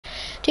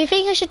Do you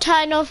think I should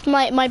turn off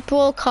my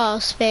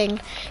broadcast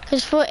thing?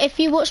 Because if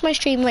you watch my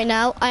stream right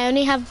now, I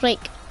only have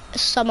like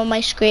some on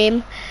my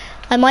screen.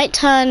 I might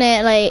turn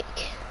it like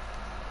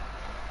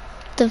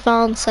the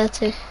advanced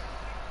setting.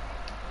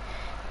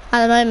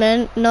 At the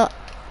moment, not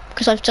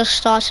because I've just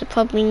started.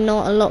 Probably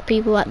not a lot of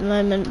people at the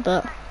moment,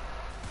 but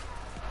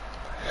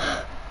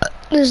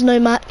there's no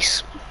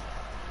max.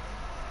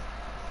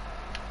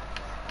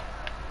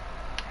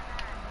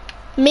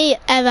 Me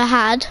ever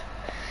had.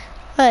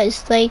 Oh,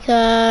 it's like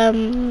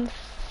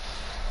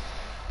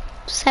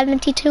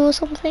 72 or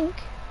something.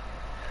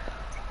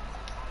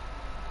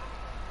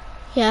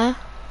 Yeah.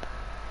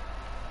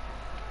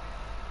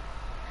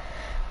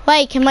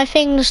 Wait, can my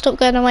thing stop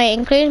going away?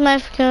 Include my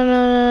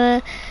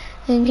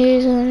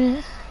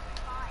include.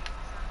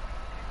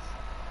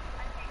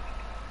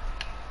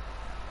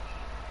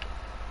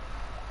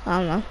 I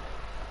don't know.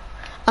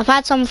 I've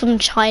had someone from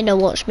China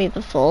watch me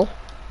before.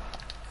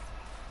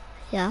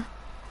 Yeah.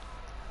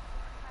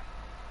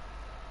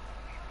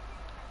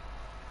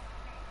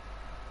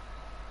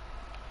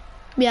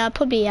 Yeah, I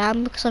probably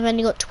am because I've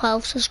only got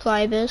 12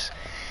 subscribers.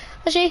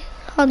 Actually,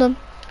 hold on.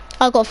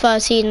 I've got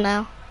 13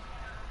 now.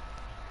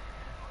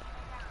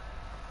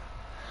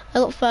 I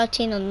got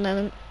 13 on the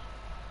moment.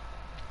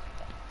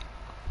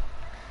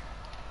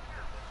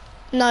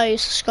 No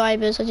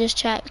subscribers, I just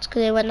checked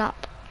because they went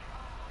up.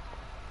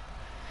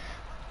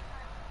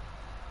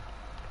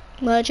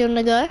 Where do you want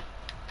to go?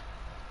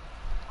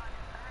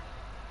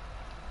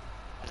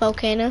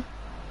 Volcano,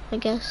 I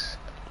guess.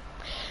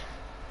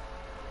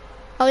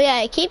 Oh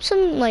yeah, it keeps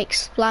on like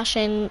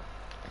splashing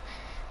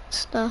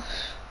stuff.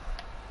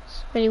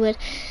 It's really weird.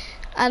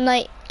 And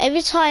like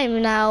every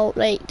time now,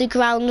 like the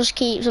ground just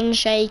keeps on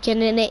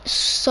shaking, and it's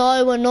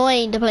so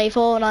annoying to play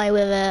Fortnite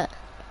with it.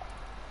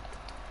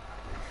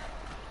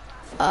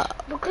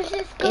 Because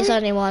it's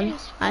only one,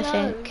 I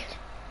think.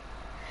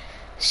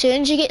 As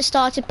soon as you get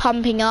started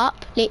pumping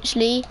up,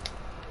 literally,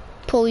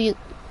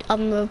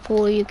 I'm gonna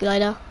pull you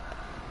glider.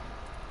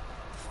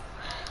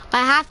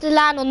 I have to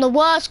land on the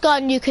worst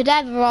gun you could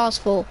ever ask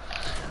for.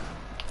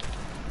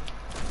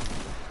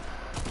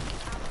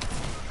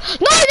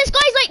 No, this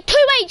guy's like 2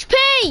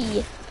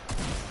 HP!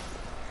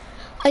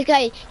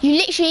 Okay, you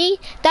literally,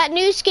 that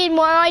new skin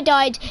where I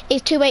died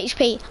is 2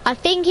 HP. I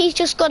think he's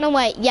just gone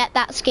away. Yeah,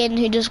 that skin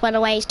who just went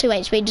away is 2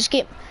 HP. Just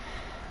get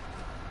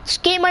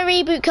my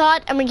reboot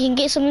card and we can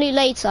get some loot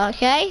later,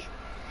 okay?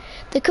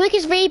 The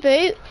quickest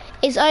reboot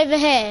is over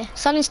here.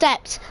 Sunny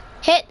Steps.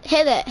 Hit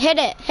the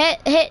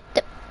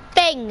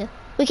thing.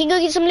 We can go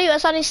get some loot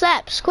at Sunny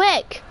Steps.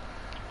 Quick.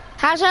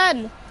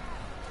 Hassan.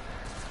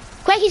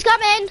 Quick, he's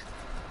coming.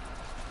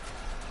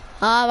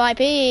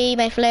 R.I.P.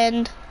 my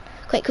friend.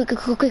 Quick. Go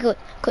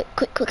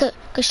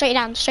straight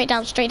down.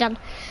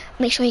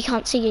 Make sure he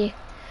can't see you.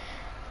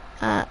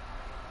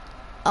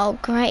 Oh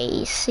great,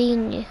 he's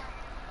seen you.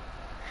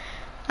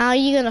 How are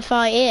you gonna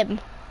fight him?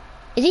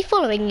 Is he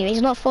following you?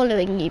 He's not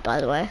following you,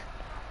 by the way.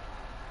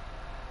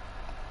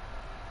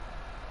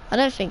 I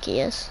don't think he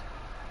is.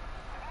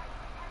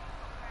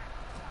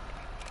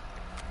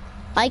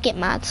 I get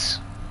mad.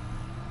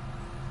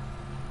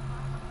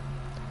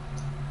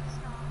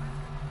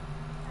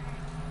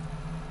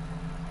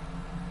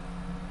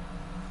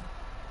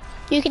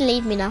 You can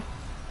leave me now.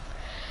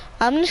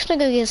 I'm just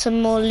gonna go get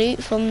some more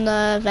loot from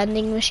the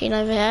vending machine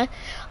over here.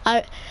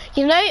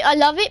 You know, I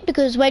love it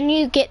because when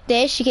you get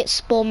this, you get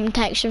spawn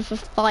protection for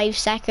 5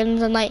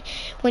 seconds, and like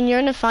when you're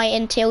in a fight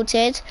in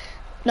Tilted,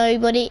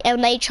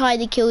 and they try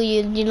to kill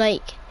you, and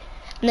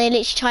and they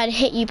literally try to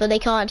hit you, but they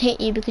can't hit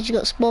you because you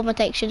got spawn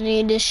protection, and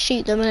you just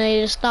shoot them and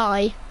they just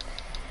die.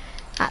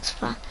 That's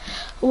fun.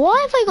 Why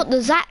have I got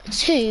the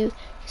ZAC-2?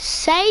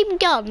 Same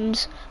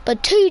guns,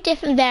 but 2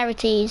 different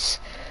varieties.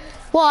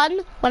 One,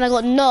 when I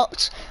got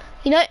knocked,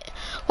 you know,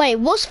 wait,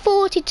 what's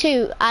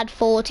 42 add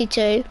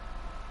 42?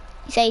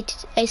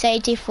 It's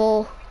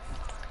 84.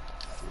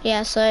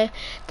 Yeah, so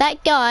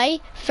that guy,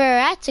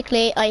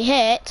 theoretically, I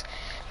hit,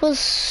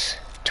 was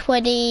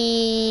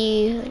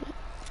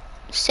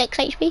 26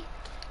 HP.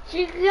 So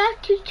you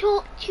have to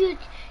talk to your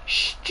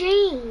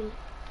stream.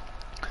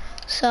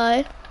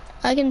 So,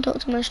 I can talk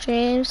to my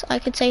streams. I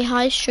could say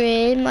hi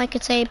stream, I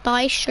could say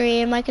bye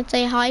stream, I could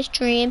say hi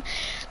stream.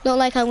 Not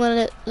like I'm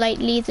gonna like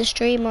leave the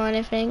stream or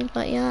anything,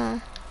 but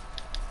yeah.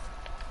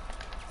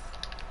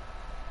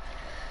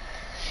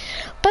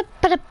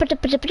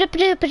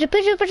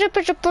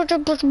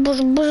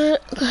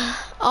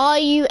 Are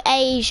you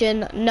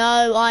Asian?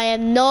 No, I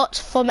am not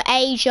from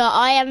Asia.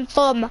 I am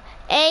from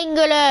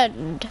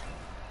England.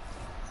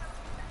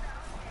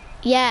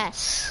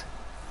 Yes.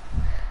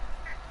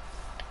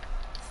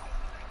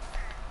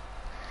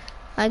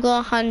 I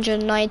got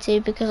 190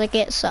 because I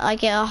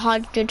get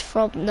 100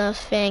 from the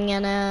thing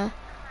and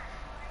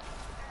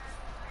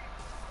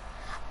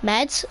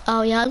meds.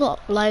 Oh yeah, I got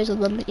loads of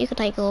them. You can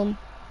take them.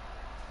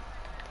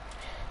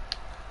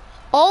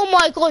 Oh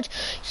my god,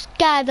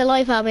 scared the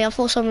life out of me. I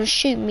thought someone was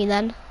shooting me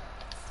then.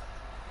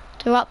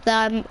 They're up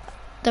there.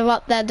 They're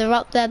up there.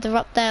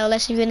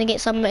 Unless you're gonna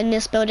get someone in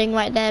this building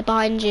right there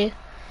behind you.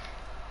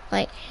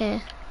 Like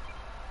here.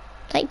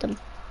 Take them.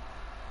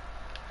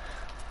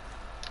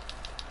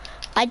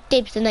 I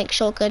dibs the next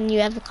shotgun you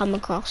ever come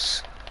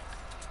across.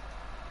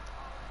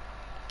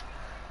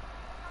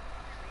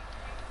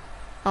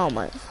 Oh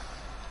my.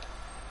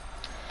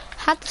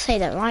 Had to say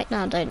that right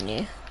now, don't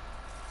you?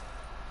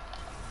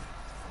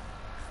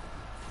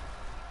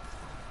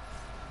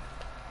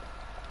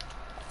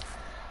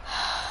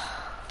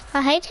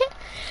 I hate it.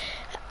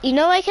 You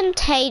know I can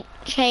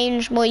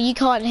change, well you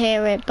can't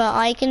hear it, but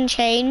I can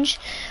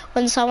change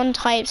when someone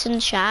types in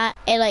chat,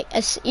 it like,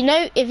 you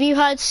know, if you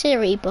heard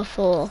Siri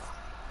before,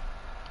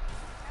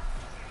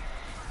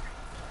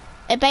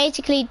 it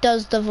basically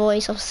does the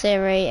voice of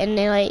Siri, and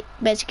they like,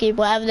 basically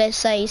whatever they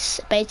say,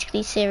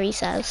 basically Siri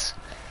says.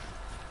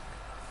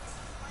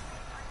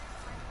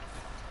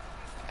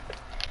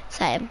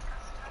 Same.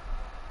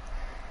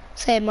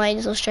 Same,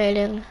 mine's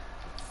Australian.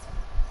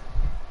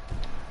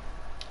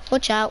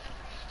 Watch out.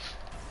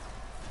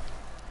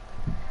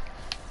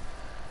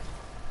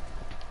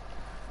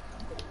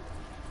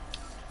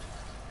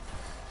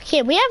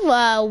 Okay, we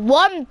have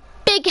one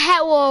big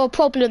hell of a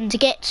problem to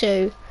get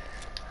to.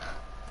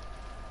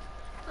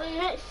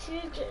 Let's see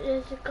that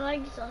there's a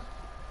geyser.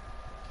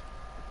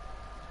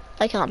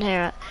 I can't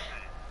hear it.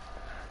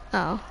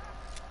 Oh.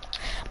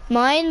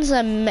 Mine's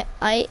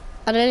I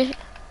don't know.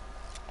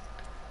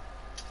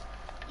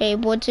 Hey,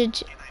 what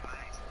did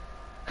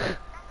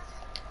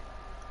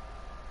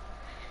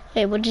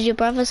your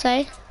brother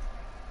say?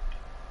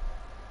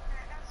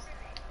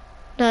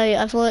 No,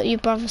 I thought your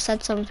brother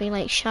said something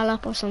like shut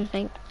up or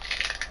something.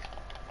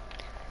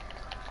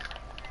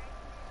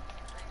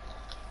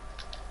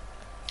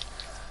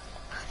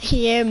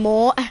 Hear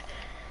more.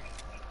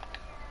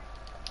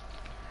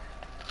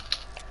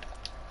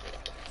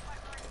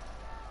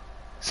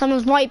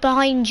 Someone's right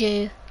behind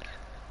you.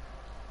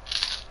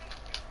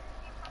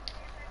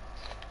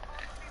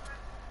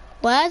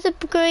 Where's the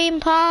green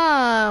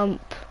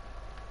pump?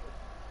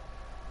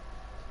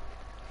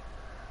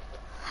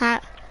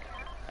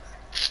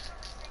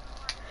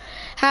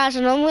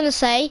 Harrison, I'm gonna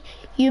say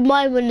you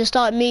might want to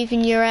start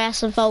moving your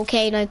ass a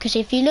volcano, because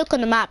if you look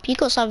on the map, you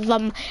got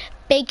some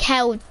big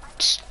hell.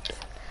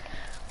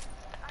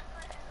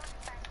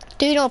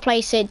 Do not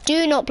place it.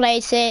 Do not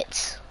place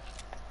it.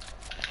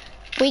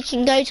 We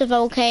can go to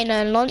volcano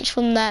and launch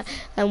from there,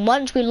 and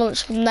once we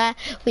launch from there,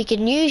 we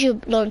can use your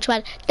launch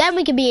pad. Then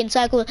we can be in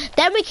circle.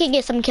 Then we can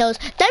get some kills.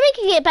 Then we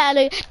can get better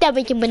loot. Then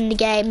we can win the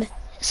game.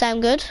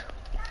 Sound good?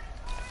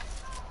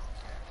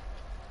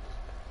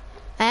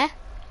 Eh?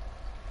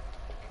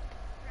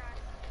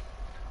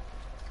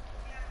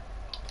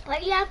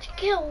 But you have to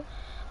kill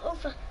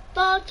over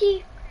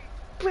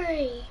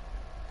 33.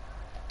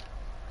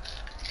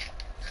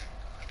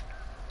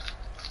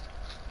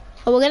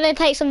 Oh, we're gonna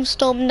take some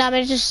storm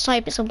damage. Just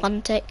type it's a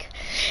 1 tick.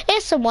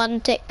 It's a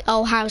 1 tick.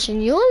 Oh,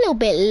 Harrison, you're a little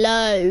bit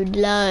low.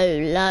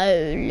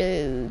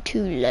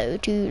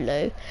 Too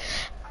low.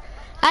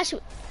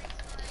 Actually,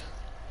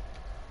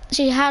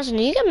 see, Harrison,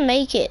 you can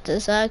make it to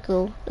the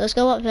circle. Let's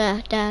go up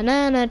there.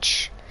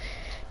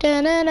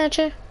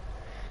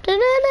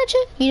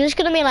 You're just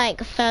gonna be like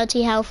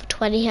 30 health,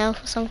 20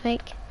 health or something.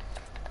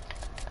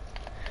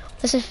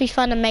 This would be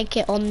fun to make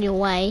it on your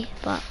way,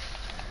 but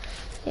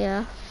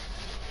yeah.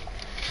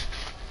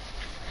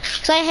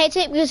 Because I hate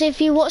it, because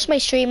if you watch my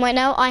stream right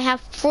now, I have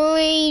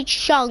 3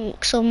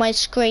 chunks of my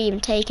screen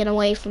taken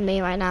away from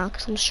me right now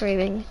because I'm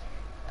streaming.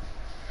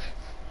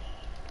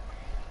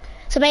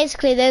 So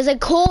basically there's a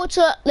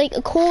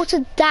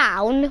quarter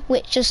down,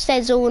 which just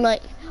says all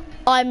like,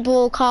 I'm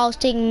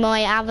broadcasting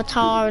my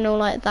avatar and all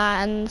like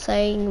that and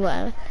saying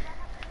whatever.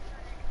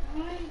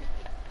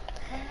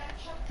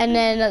 And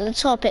then at the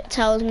top it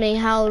tells me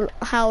how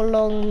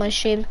long my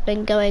stream's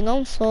been going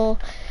on for.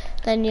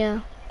 Then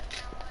yeah.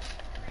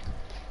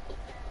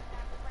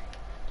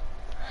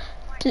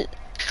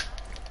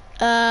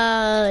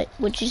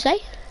 What'd you say?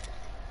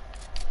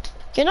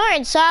 You're not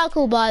in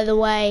circle, by the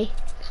way.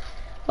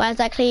 Where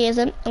exactly he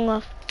isn't? I'm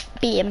gonna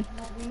beat him.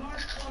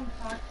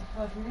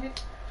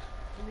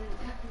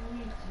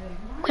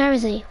 Where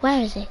is he?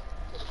 Where is he?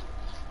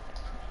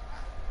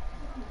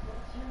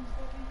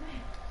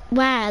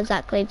 Where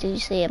exactly did you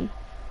see him?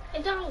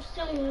 It's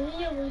outside and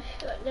you will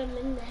shot them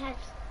in the head.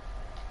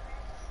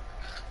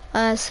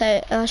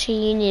 So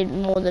actually you need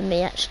more than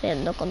me, actually,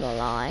 I'm not gonna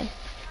lie.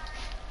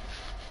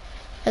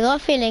 I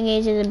got a feeling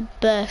he's in a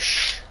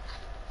bush.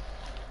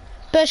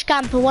 Bush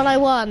camper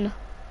 101.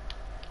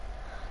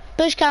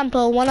 Bush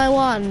camper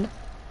 101.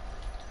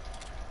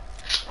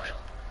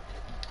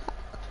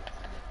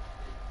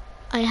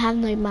 I have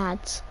no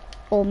mads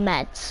or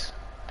meds.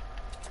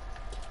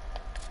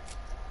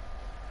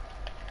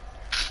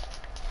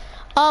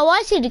 Oh,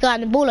 I see the guy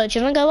in the baller. Do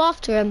you want to go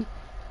after him?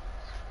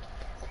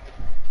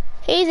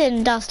 He's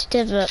in Dusty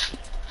Divot.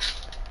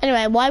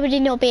 Anyway, why would he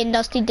not be in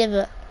Dusty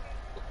Divot?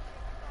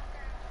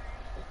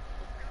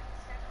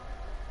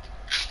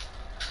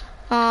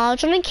 I'm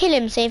trying to kill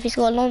him, see if he's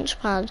got a launch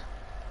pad.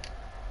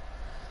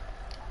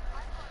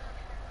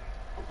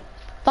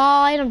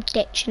 Fine, I'm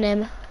ditching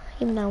him.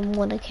 Even though I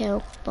want to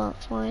kill, but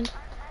fine.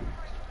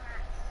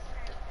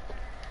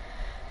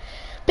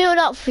 Build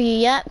up for you,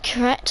 yep,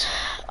 correct.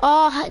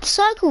 Oh,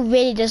 Circle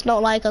really does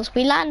not like us.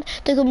 We land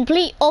the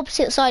complete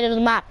opposite side of the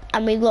map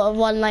and we've got to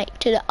run like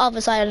to the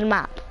other side of the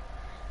map.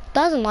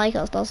 Doesn't like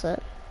us, does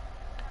it?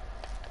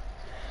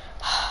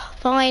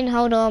 Fine,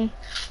 hold on.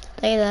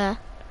 Stay there.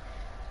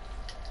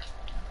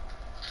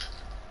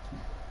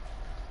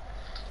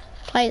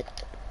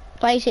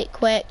 Place it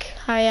quick.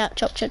 Hurry up.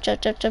 Chop, chop,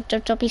 chop, chop, chop,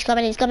 chop, chop. He's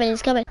coming, he's coming,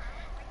 he's coming.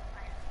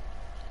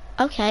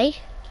 Okay.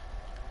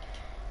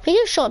 If you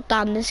get shot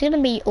down, this is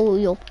gonna be all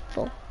your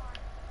fault.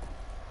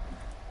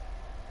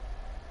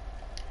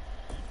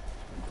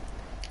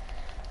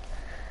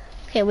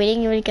 Okay, we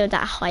didn't really go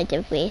that high,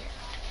 did we?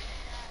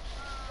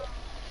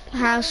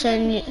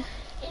 Harrison,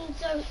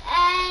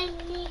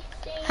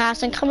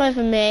 come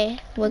over me.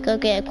 We'll go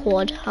get a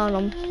quad. Hold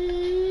on.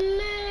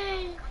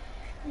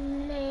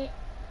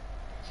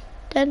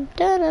 Dun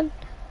dun dun.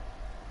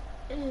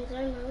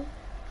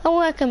 I'm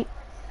working.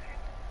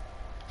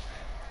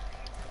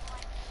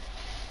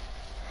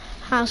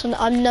 Harrison,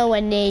 I'm nowhere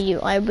near you.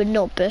 I would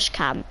not bush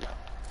camp.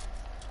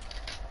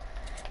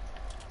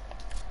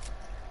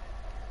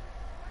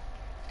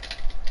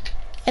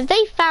 If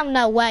they found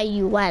out where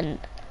you went,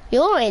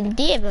 you're in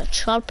deep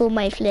trouble,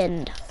 my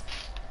friend.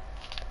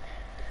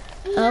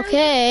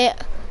 Okay.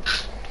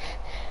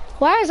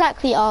 Where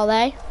exactly are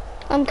they?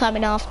 I'm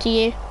coming after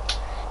you.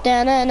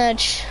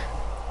 Nudge.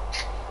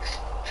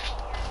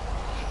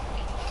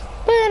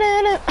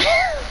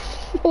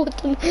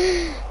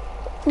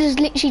 Just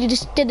literally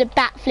just did a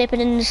backflip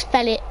and then just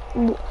fell it.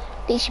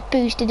 Literally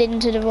boosted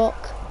into the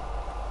rock.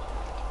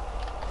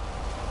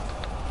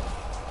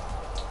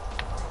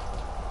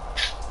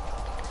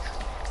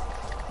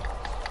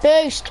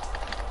 Boost.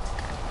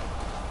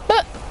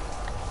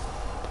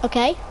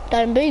 Okay,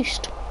 don't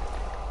boost.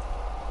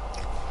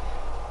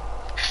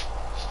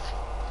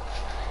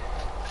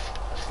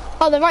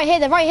 Oh, they're right here,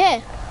 they're right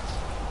here.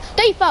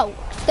 Default,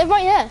 they're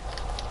right here.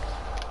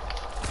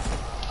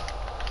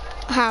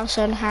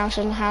 Harrison.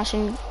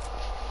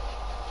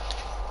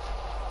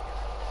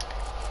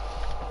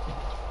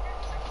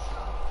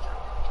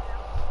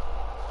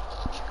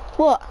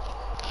 What?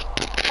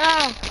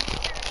 Oh.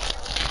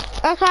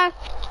 Okay.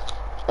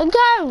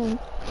 Go.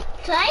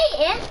 Can I eat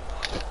it?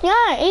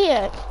 Yeah, eat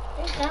it.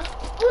 Okay.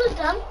 All of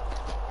them?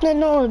 No,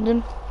 not all of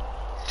them.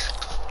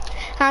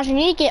 Harrison,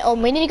 you need to get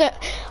on. We need to go.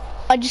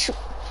 I'm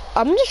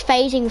just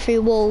phasing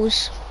through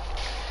walls.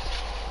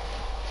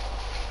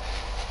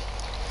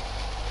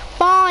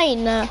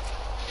 Fine.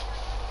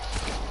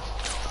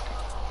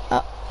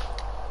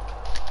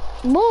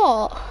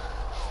 What?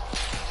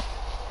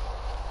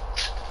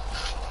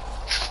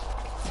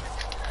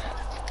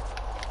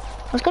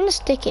 I was gonna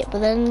stick it, but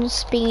then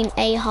it's being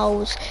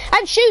a-holes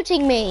and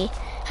shooting me.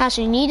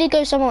 Harrison, you need to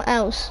go somewhere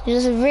else.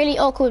 This is a really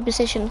awkward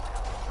position.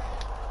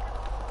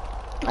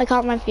 I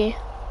can't rev you.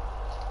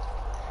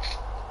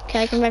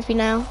 Okay, I can rev you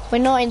now. We're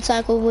not in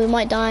circle, we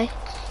might die.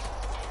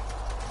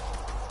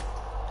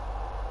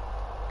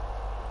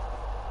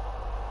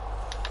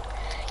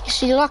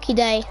 It's your lucky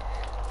day.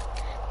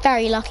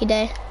 Very lucky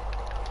day.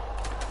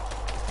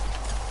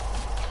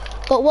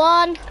 Got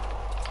one.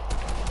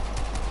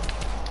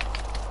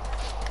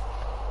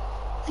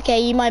 Okay,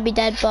 you might be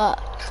dead,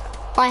 but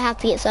I have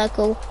to get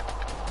circle.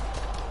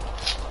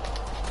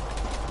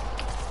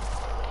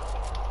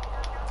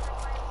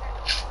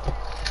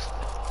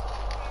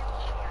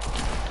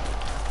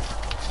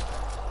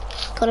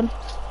 Got him.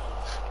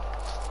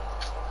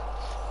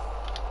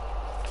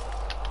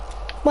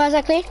 Where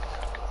exactly?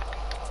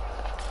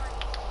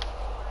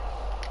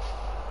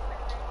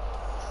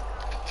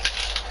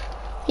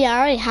 Yeah, I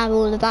already have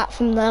all of that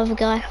from the other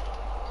guy.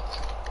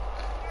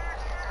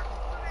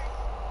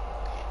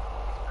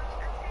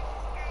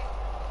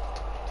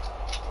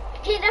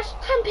 Okay, that's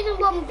pumping a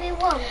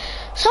 1v1.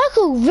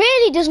 Circle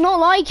really does not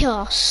like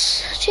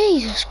us.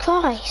 Jesus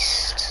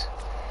Christ.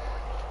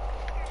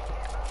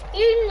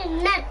 You're in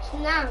the net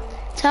now.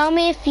 Tell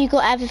me if you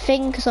got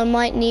everything, because I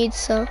might need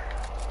some.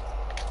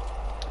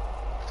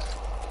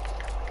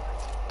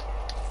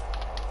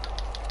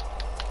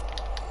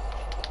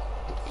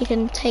 You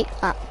can take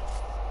that.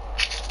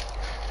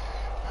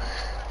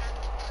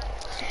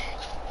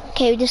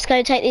 Okay, we're just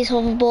going to take these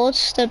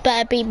hoverboards. There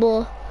better be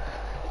more.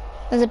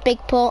 There's a big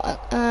pot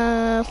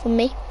for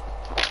me.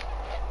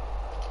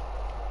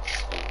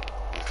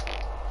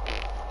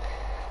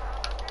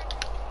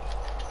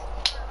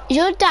 Is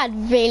your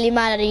dad really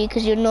mad at you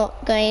because you're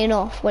not going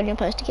off when you're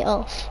supposed to get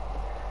off?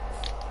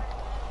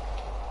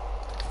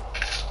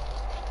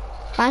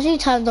 I actually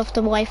turned off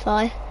the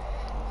Wi-Fi.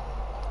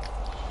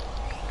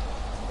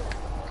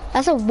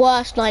 That's a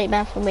worst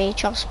nightmare for me,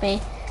 trust me.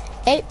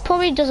 It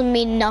probably doesn't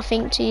mean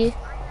nothing to you.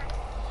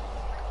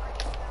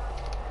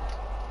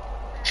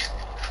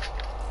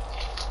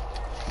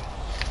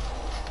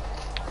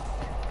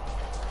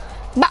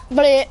 Back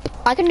flip.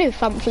 I can do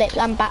front flips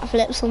and back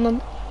flips on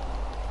them.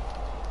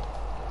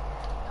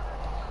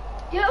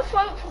 Do a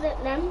front flip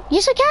then.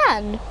 Yes, I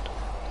can. Do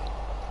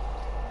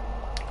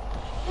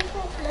a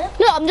front flip.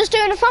 Look, I'm just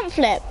doing a front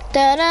flip.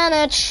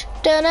 Da-na-na-ch,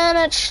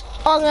 da-na-na-ch.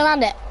 Oh, I'm gonna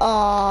land it.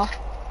 Oh.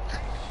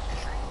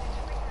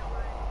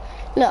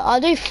 Look,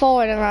 I'll do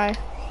 4 in a row.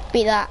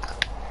 Beat that.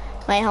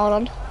 Wait, hold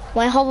on.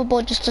 My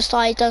hoverboard just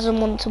decided it doesn't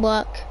want to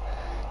work.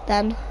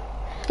 Then,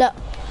 look.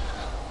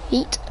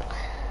 Eat.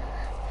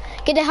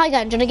 Get the high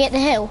ground. Do you want to get the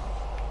hill?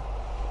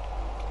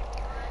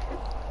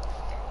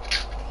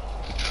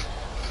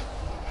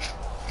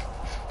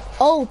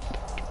 Oh,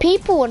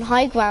 people on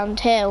high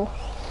ground hill.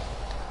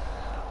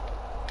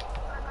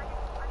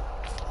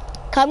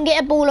 Come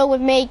get a baller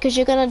with me, because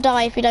you're gonna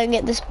die if you don't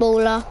get this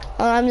baller.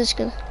 Oh, I'm just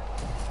gonna.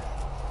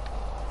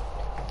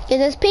 Yeah,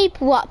 there's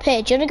people up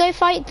here. Do you wanna go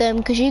fight them?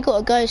 Because you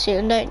gotta go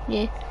soon, don't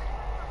you?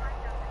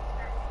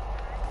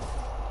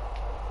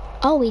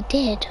 Oh, we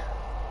did. Do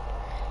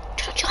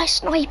you wanna try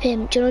snipe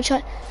him? Do you wanna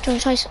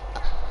try?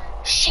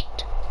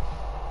 Shit.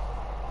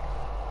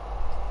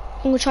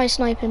 I'm gonna try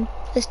snipe him.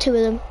 There's 2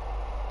 of them.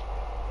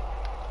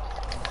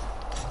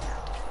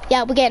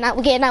 Yeah, we're getting out.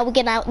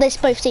 They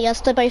both see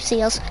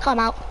us. I'm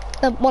out.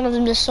 One of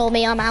them just saw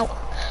me, I'm out.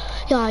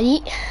 Yeah,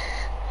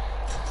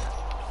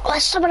 oh,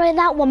 there's someone in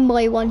that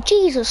 1x1.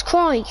 Jesus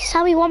Christ,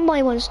 how many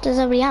 1x1s does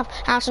everybody have?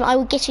 Alison, I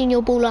will get in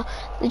your baller.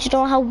 Do you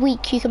know how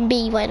weak you can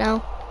be right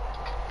now?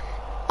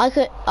 I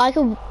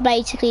could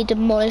basically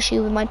demolish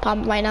you with my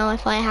pump right now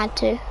if I had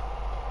to.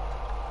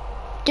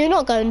 Do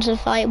not go into the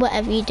fight,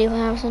 whatever you do,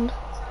 Alison.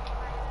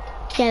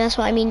 Yeah, that's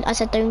what I mean. I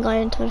said don't go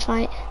into the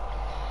fight.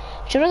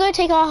 Do you want to go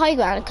take our high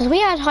ground? Because we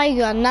had high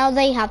ground, now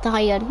they have the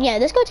high ground. Yeah,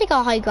 let's go take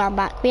our high ground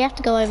back. We have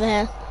to go over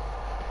here.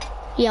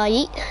 Yeah,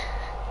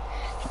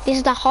 this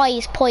is the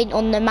highest point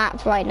on the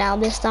map right now.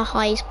 This is the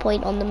highest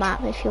point on the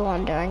map, if you're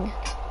wondering.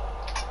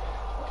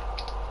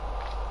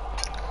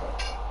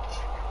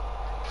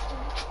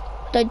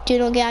 Do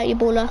not get out your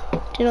baller.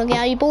 Do not get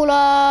out your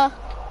baller.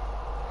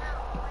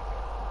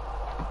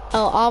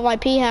 Oh,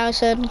 RIP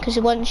Harrison, because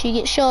once you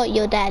get shot,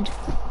 you're dead.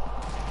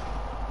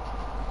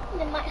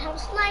 They might have a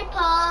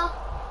sniper.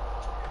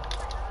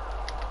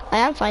 I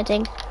am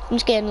fighting. I'm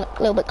just getting a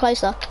little bit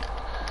closer.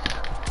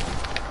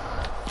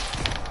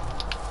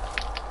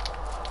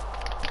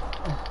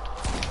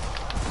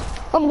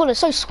 Oh my god,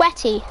 it's so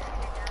sweaty.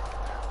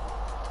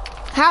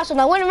 Harrison,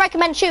 I wouldn't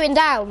recommend shooting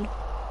down.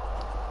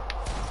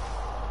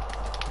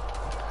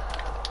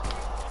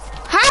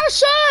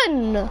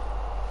 Harrison!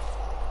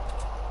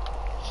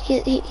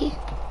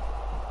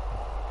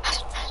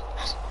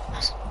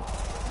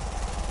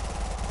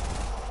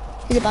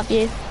 He's above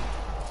you.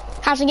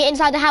 Harrison, get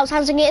inside the house.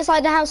 Harrison, get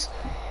inside the house.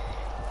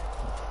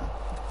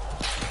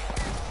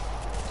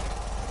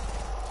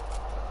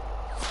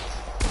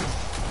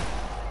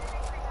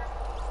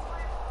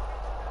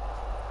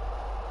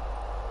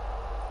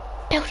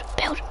 Build.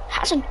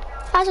 Harrison.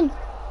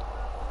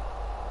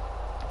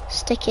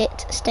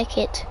 Stick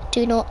it.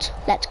 Do not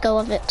let go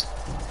of it.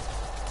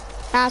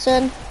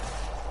 Harrison.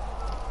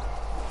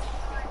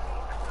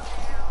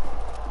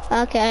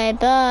 Okay,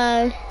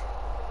 bye.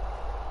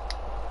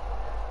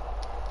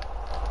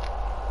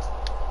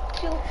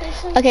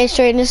 Okay,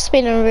 sorry, this has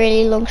been a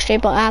really long stream,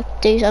 but I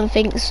have to do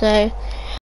something, so